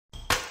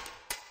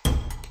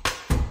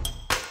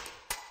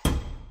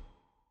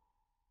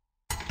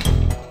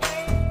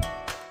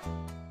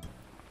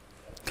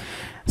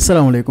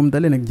salaamaaleykum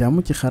daleen ak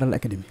jàmm ci Xarala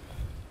Academy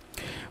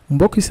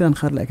mbokk yi seen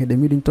Xarala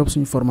Academy dañ topp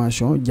suñu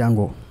formation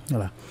Django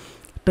voilà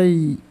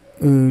tey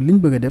li ñu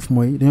bëgg a def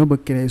mooy dañoo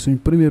bëgg créer suñu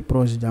premier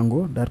projet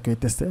Django daal koy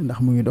tester ndax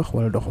mu ngi dox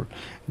wala doxul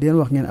di leen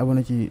wax ngeen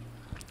abonné ci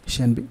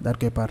chaîne bi daal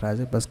koy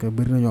partager parce que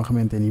bëri na ñoo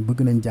xamante ni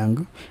bëgg nañ jàng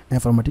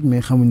informatique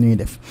mais xamuñ nu ñuy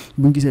def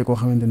bu ñu gisee koo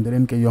xamante ni da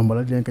leen koy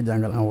yombalal di leen ko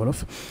jàngal en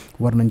wolof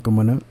war nañ ko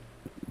mën a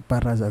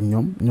partager ak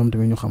ñoom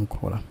tamit ñu xam ko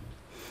voilà.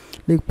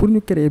 léegi pour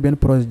ñu créer benn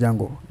projet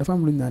Django dafa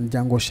am lu ñu naan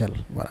Django shell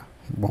voilà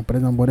bon par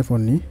exemple boo defoon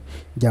ni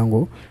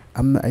Django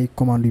am na ay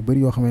commandes yu bëri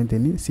yoo xamante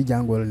ni si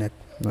Django la nekk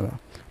voilà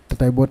te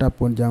tey boo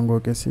tàppoon Django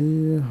kese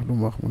lu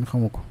mu wax man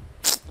xamu ko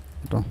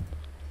donc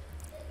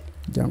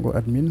Django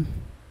admin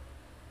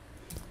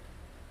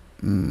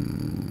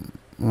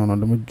non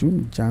dama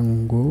juum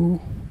Django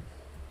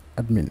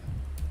admin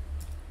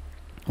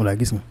voilà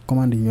gis nga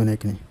commande yi ñoo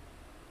nekk nii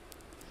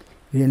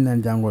li leen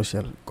naan Django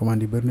shell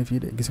commande yi bëri na fii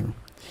de gis nga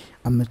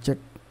am na check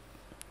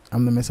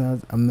am na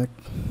message am na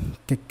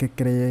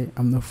créer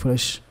am na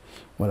fresh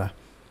voilà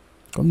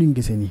comme ni nga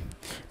gisee nii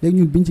léegi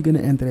ñun biñ ci gën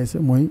a intéressé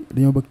mooy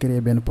dañoo bëgg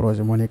créer benn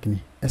projet moo nekk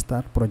nii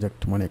start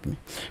project moo nekk nii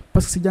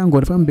parce que si Django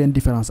dafa am benn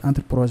différence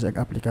entre projet ak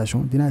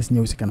application dinaa si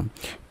ñëw si kanam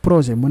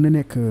projet mën na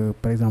nekk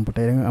par exemple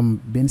tey da nga am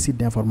benn site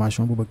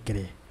d'information bu bëgg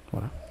créer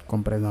voilà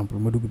comme par exemple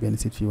ma dugg benn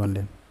site fii wan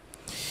leen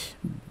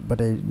ba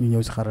tey ñu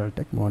ñëw si Xarala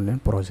teg ma wan leen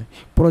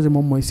projet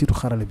moom mooy site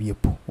Xarala bi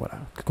yëpp voilà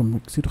comme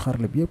site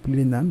Xarala bi yëpp li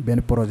leen naan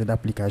benn projet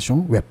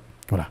d'application web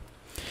voilà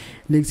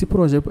léegi si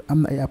projet bi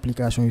am na ay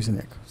application yu si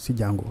nekk si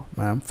Django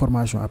maanaam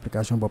formation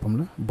application boppam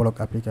la blog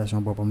application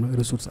boppam la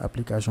ressource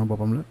application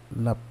boppam la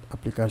lab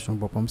application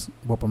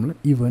boppam la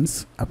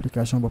events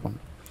application boppam la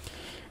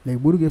léegi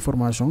boo duggee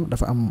formation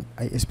dafa am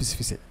ay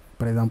spécificité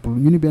par exemple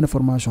ñu ni benn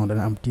formation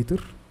dana am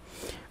titre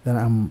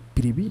dana am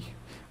prix bi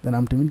dana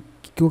am tamit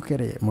ki ko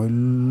créé mooy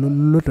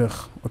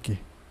l'auteur ok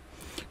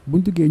bu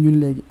ñu duggee ñun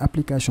léegi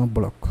application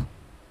blog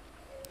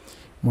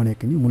moo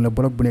nekk ni mun la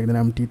blog bu nekk dana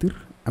am titre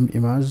am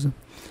image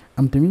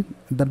am tamit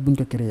date bu ñu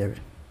ko créé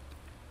wee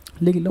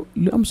léegi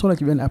lu am solo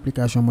ci benn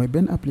application mooy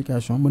benn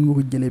application mën nga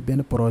ko jëlee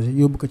benn projet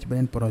yóbbu ko ci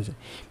beneen projet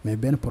mais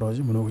benn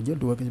projet mënoo ko jël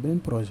dugal ko ci beneen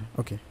projet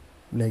ok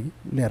léegi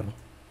leer na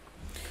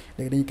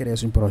léegi dañuy créer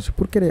suñu projet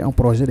pour créer un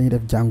projet dañuy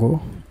def Django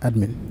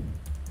admin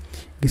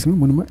gis nga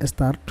mënuma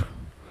start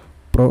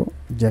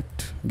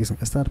project gis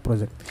nga start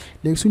project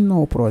léegi suñu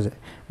nom projet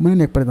mën na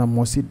nekk par exemple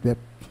mon site web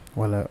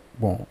wala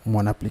bon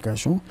mon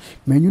application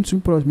mais ñun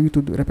suñu projet mi ngi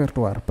tudd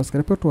répertoire parce que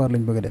répertoire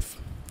lañ bëgg a def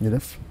ñu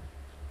def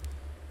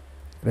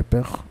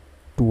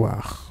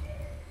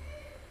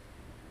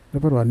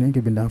répertoire ni ñu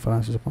ko bind en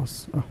français je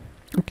pense ah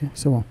ok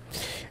c'est bon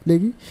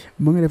léegi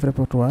mu ngi def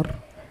répertoire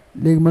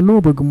léegi man lu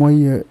ma bëgg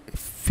mooy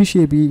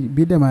fichier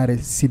bi démarré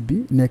site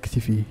bi nekk ci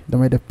fii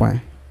damay def point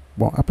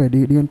bon après di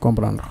ngeen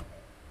comprendre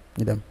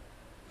ñu dem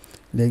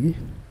léegi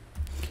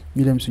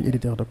ñu dem suñu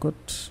éditeur de code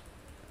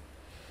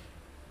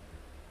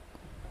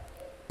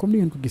comme ni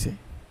ngeen ko gisee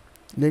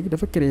léegi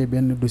dafa créer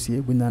benn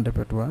dossier bu ñu naan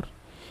répertoire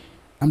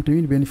am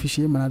tamit benn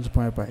fichier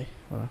manage.py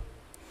voilà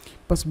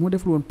parce que bu ma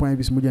deful woon point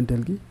bi si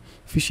mujjanteel gi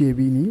fichier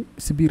bii nii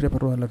si biir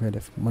répertoire la koy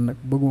def man nag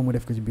bëgguma mu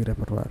def ko ci biir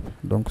répertoire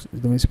bi donc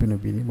damay supprimer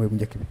bii nii mooy bu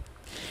njëkk bi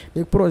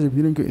léegi projet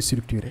bi lañ koy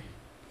structurer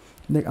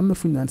léegi am na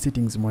fu ñu naan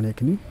settings moo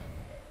nekk nii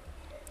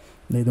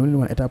léegi dama leen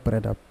wan étape par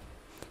étape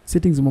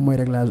settings moom mooy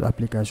réglage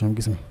application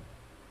gis nga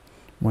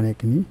moo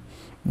nekk nii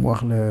mu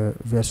wax la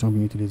version bi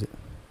ñu utiliser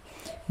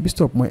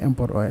bistop mooy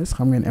import OS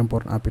xam ngeen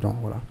import en Python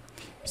voilà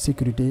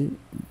sécurité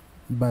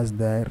base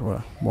d'air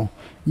voilà bon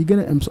yi gën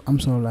a am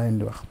solo laa leen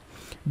di wax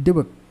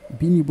debug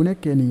bii nii bu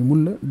nekkee nii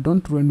mun la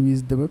don't run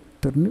with debug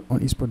turn on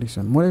is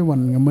production moo lay wan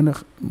nga mën a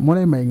moo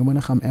lay may nga mën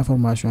a xam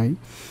information yi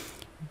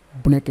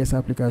bu nekkee sa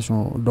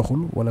application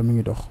doxul wala mu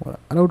ngi dox voilà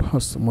allowed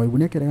host mooy bu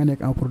nekkee da nga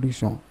nekk en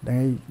production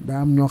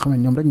daa am ñoo xam ne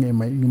ñoom rek ngay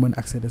may ñu mën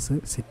accéder sa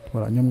site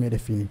voilà ñoom ngay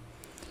def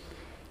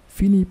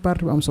fii nii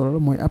partie bu am solo la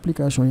mooy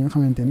application yi nga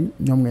xamante ni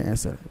ñoom ngay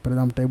installer par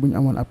exemple tey bu ñu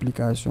amoon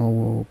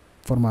application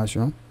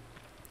formation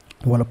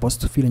wala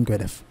poste fii lañ koy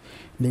def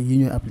léegi yi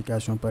ñooy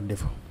application par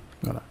défaut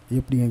voilà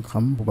yëpp di ngeen ko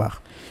xam bu baax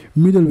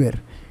middleware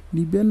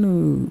li benn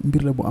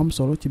mbir la bu am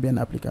solo ci benn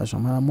application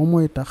maanaam moom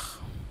mooy tax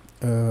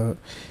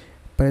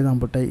par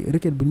exemple tey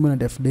requête bu ñu mën a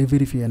def day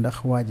vérifier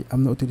ndax waa ji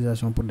am na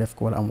autorisation pour def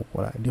ko wala amul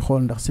voilà di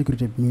xool ndax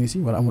sécurité bi mu ngi si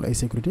wala amul ay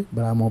sécurité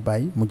balaa moo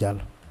bàyyi mu jàll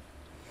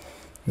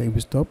léegi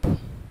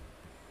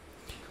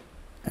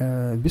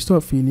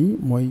bistop fii nii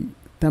mooy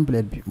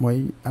template bi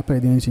mooy après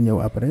dinañ si ñëw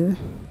après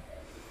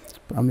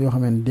am na yoo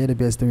xam ne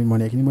DDBS tamit moo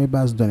nekk nii mooy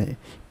base de données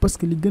parce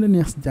que li gën a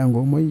neex si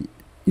Django mooy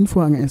une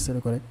fois nga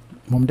installé ko rek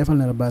moom defal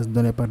na la base de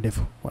données par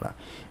défaut voilà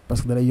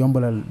parce que da lay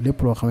yombalal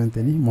lépp loo xamante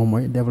ni moom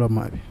mooy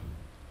développement bi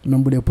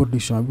même bu dee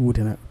production bi wute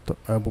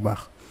na bu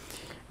baax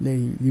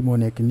léegi li moo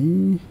nekk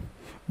nii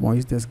mooy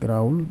des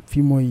grawul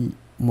fii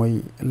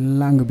mooy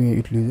langue bi ngay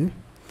utiliser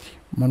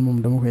man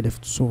moom dama koy def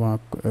souvent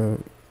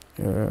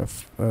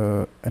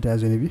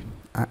États-Unis bi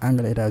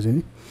anglais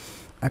États-Unis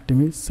ak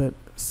tamit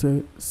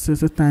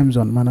sa time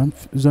zone maanaam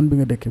zone bi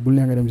nga dëkkee bul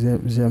nee nga dem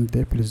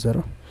GMT+0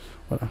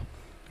 voilà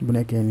bu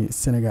nekkee ni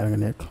Sénégal nga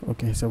nekk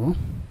ok c'est bon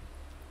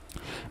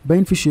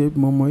beneen fichier bi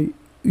moom mooy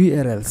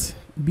URLs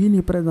bii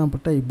nii par exemple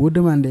tey boo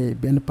demandé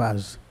benn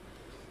page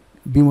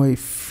bi mooy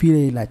fii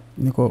lay laaj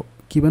ni ko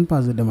kii ban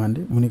page la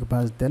demandé mu ni ko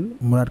page tel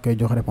mu daat koy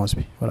jox réponse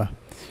bi voilà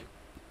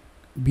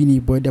bii nii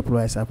booy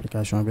déployer sa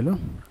application bi la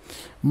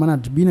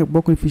manage bii nag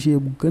bokk na fichier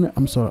bu gën a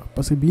am solo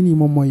parce que bii nii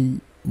moom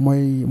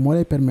moo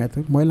lay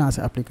permettre mooy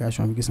lancer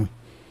application bi gis nga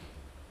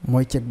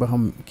mooy check ba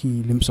xam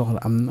kii lim soxla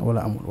am na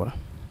wala amul voilà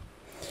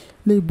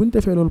léegi bu ñu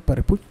defee loolu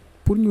pare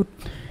pour ñu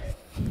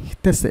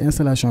tester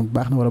installation bi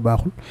baax na wala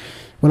baaxul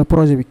wala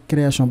projet bi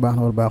création baax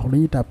na wala baaxul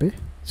dañuy tàppe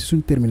ci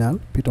suñ terminal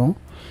python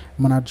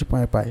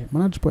manage.py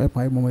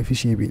manage.py moom mooy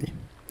fichier bii nii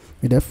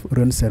ñu def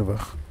run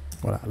serveur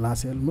voilà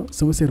lancer ma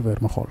sama serveur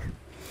ma xool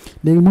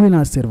léegi mooy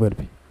lancer serveur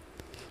bi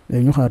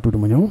léegi ñu xaar tuuti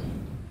ma ñëw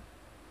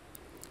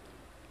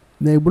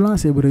léegi bu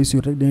lancer bu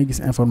réussir rek da ngay gis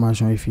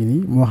information yi fii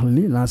nii mu wax la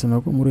ni lancer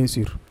na ko mu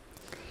réussir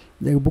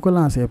léegi bu ko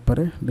lancer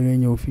pare da ngay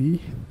ñëw fii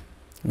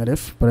nga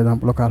def par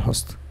exemple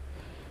localhost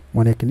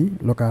moo nekk ni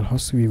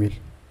localhost 8000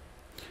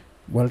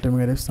 wala tamit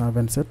nga def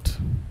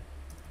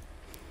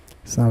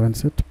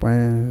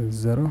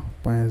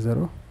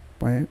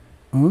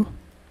 127.0.0.1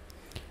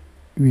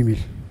 8000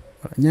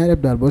 voilà ñaar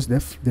yëpp daal boo si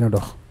def dina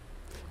dox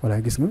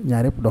voilà gis nga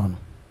ñaar yëpp dox na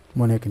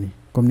moo nekk nii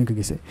comme ni nga ko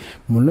gisee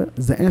mun la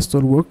the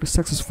install worked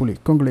successfully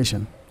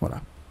congratulations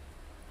voilà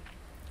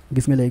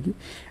gis nga léegi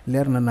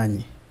leer na naañ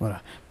ñi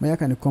voilà ma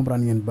yaakaar ni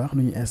comprendre ngeen bu baax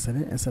nu ñuy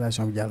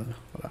installation bi jàll na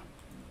voilà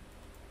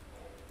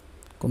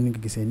comme ni nga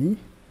ko gisee nii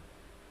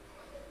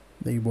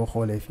léegi boo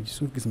xoolee fii ci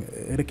suuf gis nga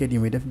requête yi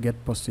muy def get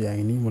post yaa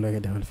ngi nii mu lay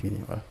defal fii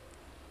nii voilà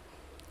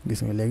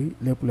gis nga léegi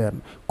lépp leer na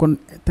kon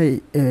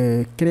tey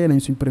créer nañ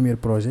suñ premier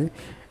projet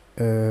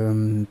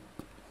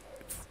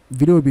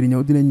vidéo bi di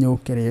ñëw dinañ ñëw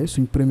créer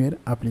suñ première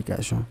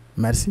application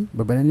merci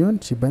ba beneen yoon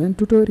ci beneen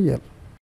tutoriel